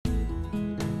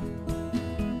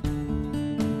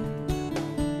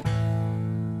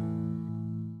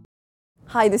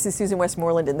Hi, this is Susan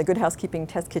Westmoreland in the Good Housekeeping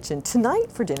Test Kitchen. Tonight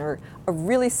for dinner, a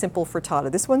really simple frittata.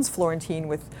 This one's Florentine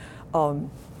with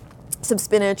some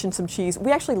spinach and some cheese.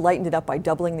 We actually lightened it up by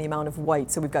doubling the amount of white,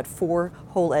 so we've got 4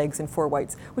 whole eggs and 4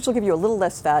 whites, which will give you a little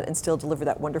less fat and still deliver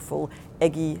that wonderful,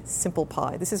 eggy, simple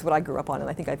pie. This is what I grew up on, and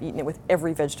I think I've eaten it with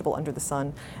every vegetable under the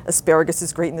sun. Asparagus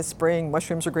is great in the spring,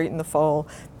 mushrooms are great in the fall.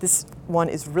 This one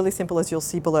is really simple, as you'll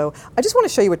see below. I just want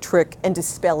to show you a trick and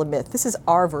dispel a myth. This is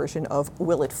our version of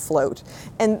will it float?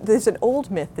 And there's an old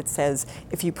myth that says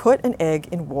if you put an egg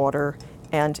in water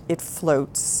and it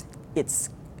floats, it's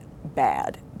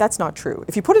bad. That's not true.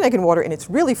 If you put an egg in water and it's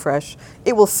really fresh,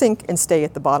 it will sink and stay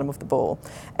at the bottom of the bowl.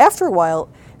 After a while,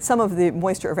 some of the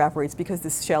moisture evaporates because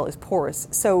this shell is porous,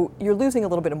 so you're losing a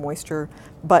little bit of moisture,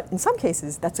 but in some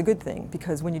cases that's a good thing,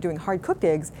 because when you're doing hard-cooked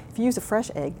eggs, if you use a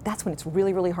fresh egg, that's when it's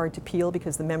really, really hard to peel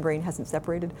because the membrane hasn't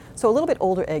separated. So a little bit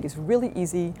older egg is really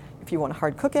easy if you want to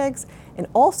hard-cook eggs, and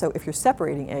also if you're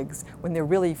separating eggs, when they're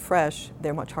really fresh,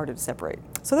 they're much harder to separate.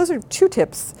 So those are 2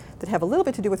 tips that have a little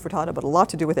bit to do with frittata, but a lot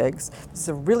to do with eggs. This is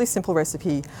a really simple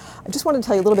recipe. I just want to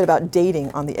tell you a little bit about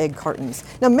dating on the egg cartons.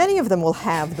 Now, many of them will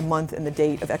have the month and the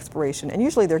date of expiration, and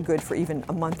usually they're good for even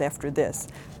a month after this.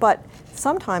 But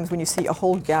sometimes when you see a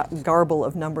whole garble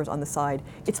of numbers on the side,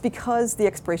 it's because the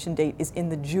expiration date is in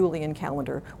the Julian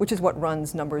calendar, which is what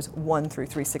runs numbers 1 through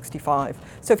 365.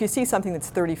 So if you see something that's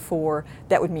 34,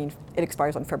 that would mean it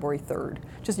expires on February 3rd.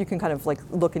 Just you can kind of like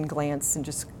look and glance and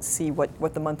just see what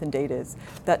the month and date is.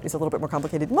 That is a little bit more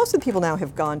complicated. Most of the people now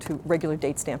have gone to regular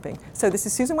date stamping. So this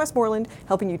is Susan Westmoreland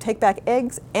helping you take back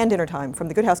eggs and dinner time from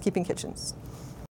the Good Housekeeping Kitchens.